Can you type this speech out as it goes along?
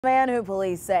The man who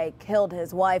police say killed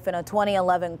his wife in a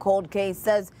 2011 cold case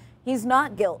says he's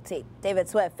not guilty. David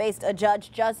Swift faced a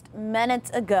judge just minutes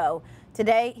ago.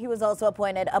 Today, he was also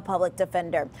appointed a public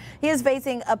defender. He is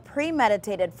facing a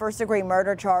premeditated first-degree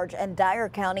murder charge in Dyer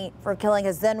County for killing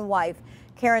his then-wife,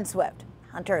 Karen Swift.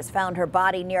 Hunters found her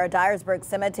body near a Dyersburg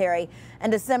cemetery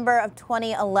in December of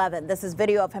 2011. This is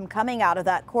video of him coming out of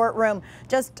that courtroom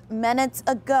just minutes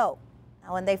ago.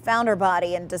 Now, when they found her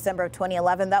body in December of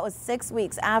 2011, that was 6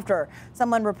 weeks after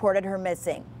someone reported her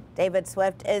missing. David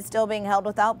Swift is still being held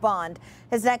without bond.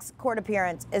 His next court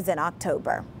appearance is in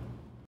October.